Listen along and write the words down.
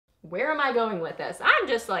where am I going with this? I'm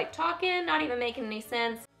just like talking, not even making any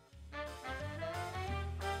sense.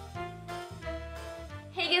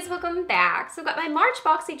 Hey guys, welcome back. So I've got my March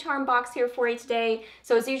Boxycharm box here for you today.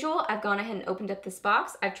 So as usual, I've gone ahead and opened up this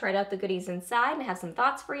box. I've tried out the goodies inside and have some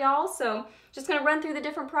thoughts for y'all. So just gonna run through the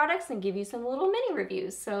different products and give you some little mini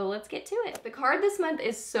reviews. So let's get to it. The card this month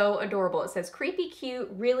is so adorable. It says creepy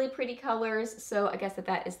cute, really pretty colors. So I guess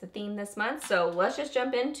that is the theme this month. So let's just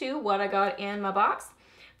jump into what I got in my box.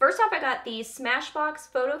 First off, I got the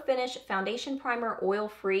Smashbox Photo Finish Foundation Primer Oil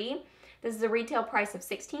Free. This is a retail price of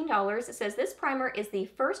 $16. It says this primer is the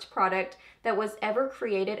first product that was ever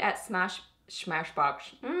created at Smashbox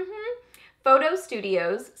Photo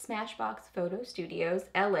Studios, Smashbox Photo Studios,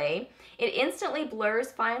 LA. It instantly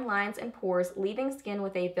blurs fine lines and pores, leaving skin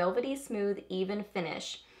with a velvety, smooth, even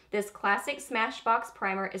finish. This classic Smashbox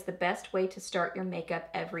primer is the best way to start your makeup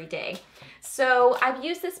every day. So I've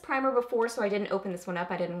used this primer before, so I didn't open this one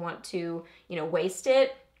up. I didn't want to, waste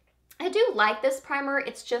it. I do like this primer,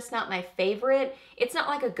 it's just not my favorite. It's not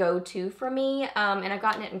like a go-to for me, and I've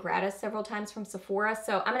gotten it in gratis several times from Sephora,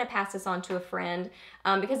 so I'm gonna pass this on to a friend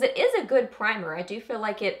because it is a good primer. I do feel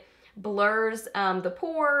like it blurs the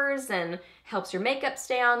pores and helps your makeup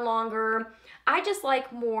stay on longer. I just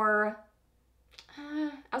like more,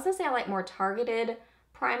 I was gonna say I like more targeted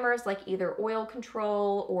primers, like either oil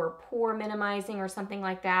control or pore minimizing or something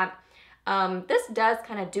like that. This does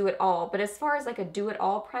kind of do it all, but as far as like a do it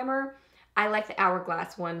all primer, I like the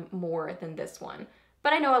Hourglass one more than this one.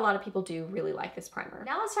 But I know a lot of people do really like this primer.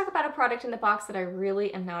 Now let's talk about a product in the box that I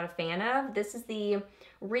really am not a fan of. This is the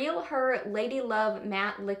Real Her Lady Love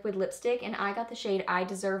Matte Liquid Lipstick, and I got the shade I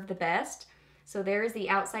Deserve the Best. So there's the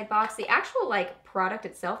outside box. The actual product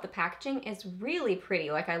itself, the packaging is really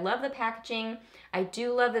pretty. Like I love the packaging. I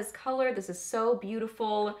do love this color. This is so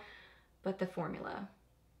beautiful, but the formula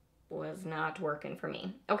was not working for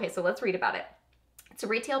me. Okay, so let's read about it. It's a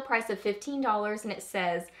retail price of $15 and it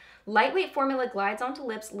says, lightweight formula glides onto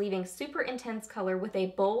lips, leaving super intense color with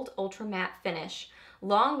a bold ultra matte finish.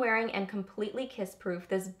 Long wearing and completely kiss proof,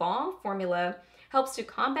 this balm formula helps to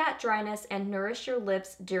combat dryness and nourish your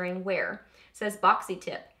lips during wear. It says Boxy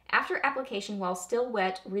tip. After application while still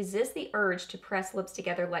wet, resist the urge to press lips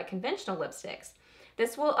together like conventional lipsticks.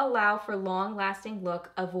 This will allow for long-lasting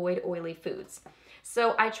look, avoid oily foods.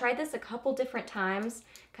 So I tried this a couple different times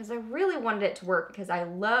because I really wanted it to work because I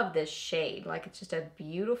love this shade. Like it's just a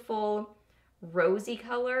beautiful rosy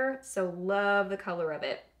color. So love the color of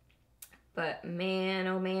it. But man,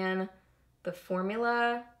 oh man, the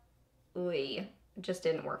formula, just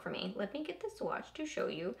didn't work for me. Let me get the swatch to show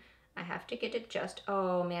you. I have to get it just,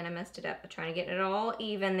 oh man, I messed it up. I'm trying to get it all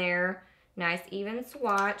even there. Nice even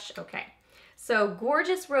swatch. Okay. So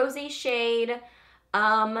gorgeous rosy shade.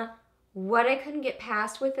 What I couldn't get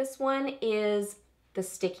past with this one is the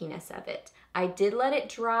stickiness of it. I did let it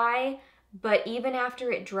dry, but even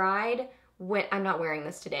after it dried, I'm not wearing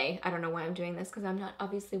this today. I don't know why I'm doing this because I'm not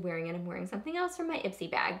obviously wearing it. I'm wearing something else from my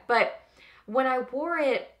Ipsy bag. But when I wore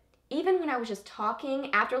it, even when I was just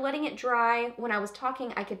talking, after letting it dry, when I was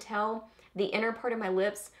talking, I could tell the inner part of my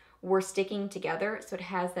lips were sticking together. So it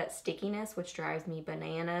has that stickiness, which drives me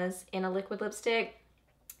bananas in a liquid lipstick.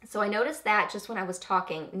 So I noticed that just when I was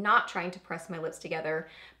talking, not trying to press my lips together,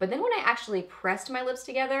 but then when I actually pressed my lips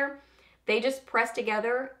together, they just pressed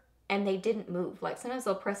together and they didn't move. Like sometimes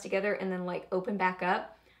they'll press together and then open back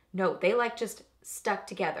up. No, they just stuck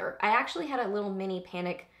together. I actually had a little mini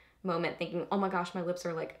panic moment thinking, oh my gosh, my lips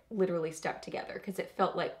are literally stuck together because it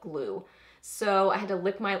felt like glue. So I had to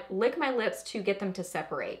lick my lips to get them to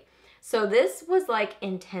separate. So this was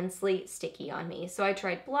intensely sticky on me. So I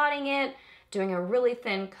tried blotting it, doing a really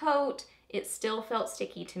thin coat, it still felt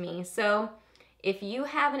sticky to me. So if you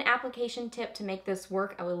have an application tip to make this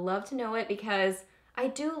work, I would love to know it because I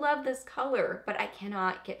do love this color, but I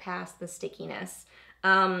cannot get past the stickiness.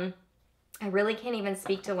 I really can't even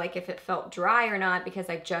speak to if it felt dry or not because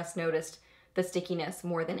I just noticed the stickiness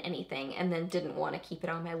more than anything and then didn't want to keep it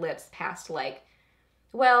on my lips past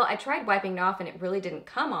well, I tried wiping it off and it really didn't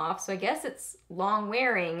come off, so I guess it's long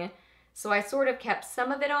wearing. So I sort of kept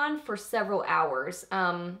some of it on for several hours,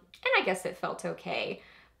 and I guess it felt okay,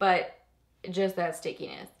 but just that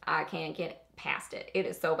stickiness, I can't get past it. It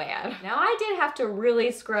is so bad. Now I did have to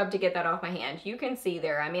really scrub to get that off my hand. You can see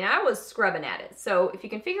there, I mean, I was scrubbing at it. So if you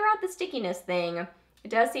can figure out the stickiness thing, it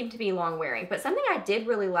does seem to be long wearing. But something I did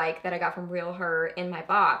really like that I got from Real Her in my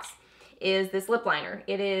box is this lip liner.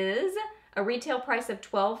 It is a retail price of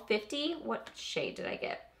 $12.50. What shade did I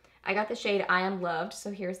get? I got the shade I Am Loved.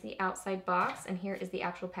 So here's the outside box and here is the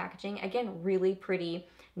actual packaging. Again, really pretty,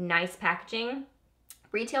 nice packaging.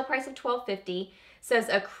 Retail price of $12.50. Says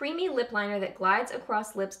a creamy lip liner that glides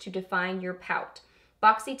across lips to define your pout.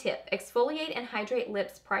 Boxy tip, exfoliate and hydrate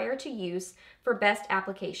lips prior to use for best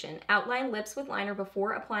application. Outline lips with liner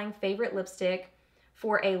before applying favorite lipstick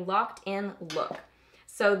for a locked-in look.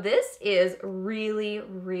 So this is really,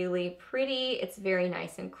 really pretty. It's very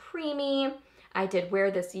nice and creamy. I did wear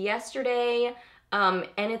this yesterday, and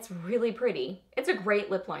it's really pretty. It's a great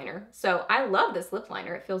lip liner. So I love this lip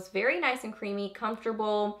liner. It feels very nice and creamy,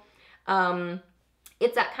 comfortable.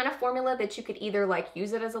 It's that kind of formula that you could either like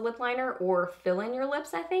use it as a lip liner or fill in your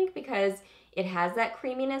lips, I think, because it has that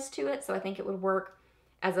creaminess to it. So I think it would work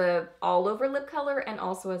as a all over lip color and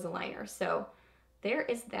also as a liner. So there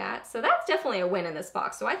is that. So that's definitely a win in this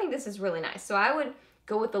box. So I think this is really nice. So I would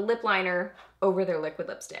go with the lip liner over their liquid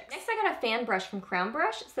lipstick. Next, I got a fan brush from Crown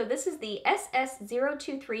Brush. So this is the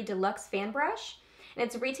SS023 Deluxe Fan Brush, and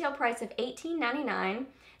its retail price of $18.99.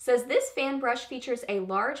 Says this fan brush features a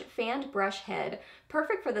large fanned brush head,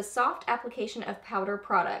 perfect for the soft application of powder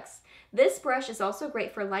products. This brush is also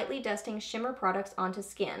great for lightly dusting shimmer products onto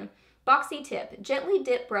skin. Boxy tip, gently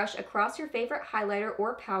dip brush across your favorite highlighter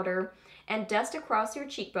or powder and dust across your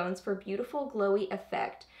cheekbones for beautiful glowy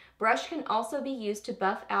effect. Brush can also be used to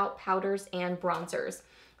buff out powders and bronzers.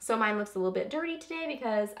 So mine looks a little bit dirty today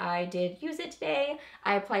because I did use it today.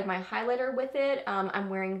 I applied my highlighter with it. I'm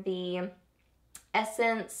wearing the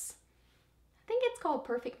Essence, I think it's called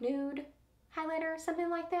Perfect Nude highlighter, something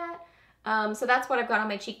like that. So that's what I've got on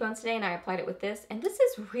my cheekbones today, and I applied it with this, and this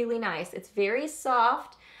is really nice. It's very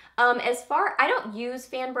soft. I don't use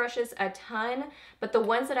fan brushes a ton, but the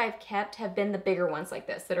ones that I've kept have been the bigger ones like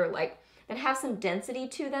this that have some density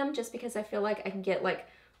to them, just because I feel like I can get like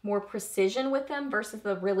more precision with them versus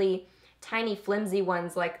the really tiny flimsy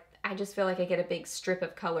ones. Like I just feel like I get a big strip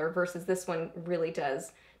of color versus this one really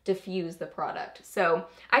does diffuse the product. So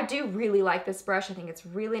I do really like this brush. I think it's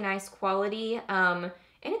really nice quality, and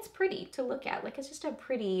it's pretty to look at. Like it's just a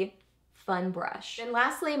pretty fun brush. And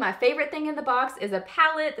lastly, my favorite thing in the box is a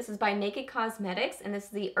palette. This is by Naked Cosmetics, and this is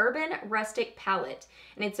the Urban Rustic Palette,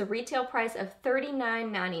 and it's a retail price of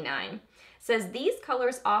 $39.99. Says these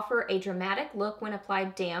colors offer a dramatic look when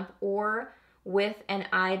applied damp or with an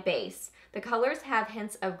eye base. The colors have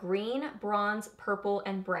hints of green, bronze, purple,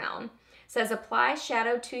 and brown. Says apply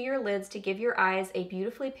shadow to your lids to give your eyes a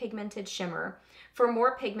beautifully pigmented shimmer. For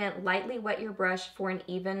more pigment, lightly wet your brush for an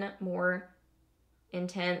even more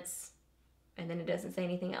intense, and then it doesn't say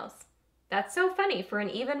anything else. That's so funny, for an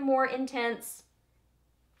even more intense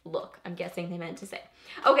look, I'm guessing they meant to say.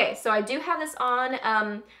 Okay, so I do have this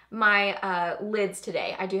on my lids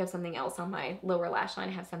today. I do have something else on my lower lash line.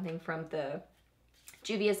 I have something from the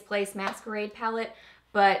Juvia's Place Masquerade palette,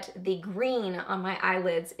 but the green on my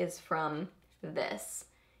eyelids is from this.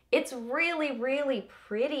 It's really, really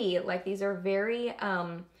pretty. Like these are very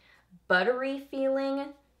buttery feeling.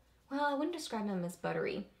 Well, I wouldn't describe them as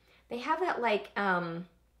buttery. They have that like, oh,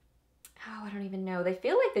 I don't even know. They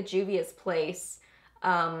feel like the Juvia's Place,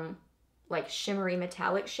 like shimmery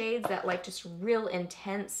metallic shades, that like just real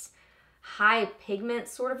intense, high pigment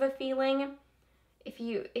sort of a feeling. If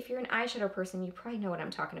you're an eyeshadow person, you probably know what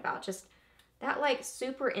I'm talking about. Just that like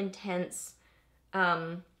super intense,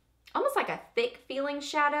 almost like a thick feeling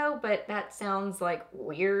shadow, but that sounds like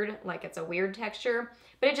weird, like it's a weird texture,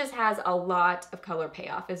 but it just has a lot of color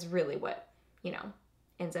payoff is really what, you know,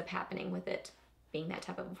 ends up happening with it being that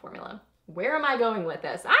type of a formula. Where am I going with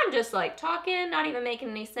this? I'm just like talking, not even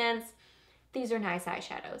making any sense. These are nice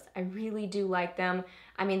eyeshadows. I really do like them.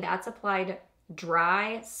 I mean, that's applied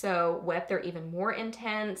dry, so wet they're even more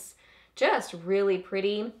intense. Just really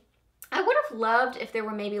pretty. I would have loved if there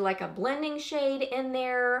were maybe like a blending shade in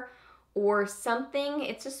there or something.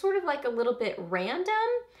 It's just sort of like a little bit random,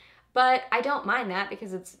 but I don't mind that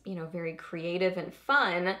because it's, you know, very creative and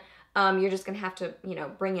fun. You're just gonna have to, you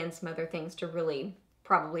know, bring in some other things to really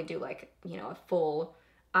probably do like, you know, a full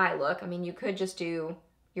eye look. I mean, you could just do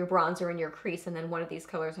your bronzer and your crease and then one of these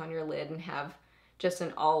colors on your lid and have just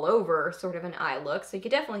an all over sort of an eye look. So you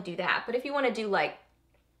could definitely do that. But if you want to do like,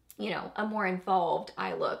 you know, a more involved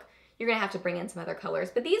eye look, you're gonna have to bring in some other colors.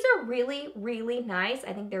 But these are really, really nice.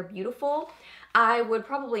 I think they're beautiful. I would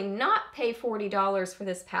probably not pay $40 for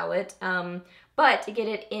this palette, but to get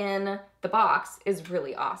it in the box is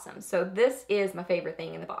really awesome. So this is my favorite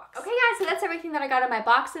thing in the box. Okay guys, so that's everything that I got in my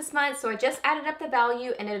box this month. So I just added up the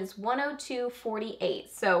value and it is $102.48.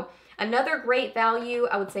 So another great value.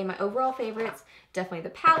 I would say my overall favorites, definitely the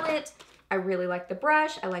palette, I really like the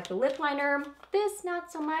brush. I like the lip liner. This,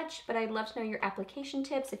 not so much, but I'd love to know your application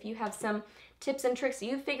tips. If you have some tips and tricks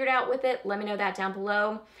you've figured out with it, let me know that down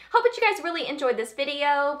below. Hope that you guys really enjoyed this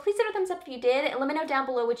video. Please hit a thumbs up if you did, and let me know down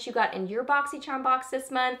below what you got in your Boxycharm box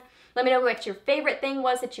this month. Let me know what your favorite thing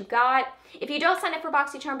was that you got. If you don't sign up for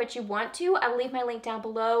Boxycharm but you want to, I will leave my link down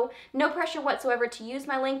below. No pressure whatsoever to use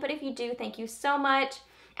my link, but if you do, thank you so much.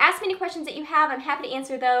 Ask me any questions that you have. I'm happy to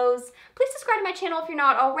answer those. Please subscribe to my channel if you're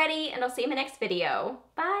not already, and I'll see you in my next video.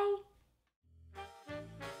 Bye!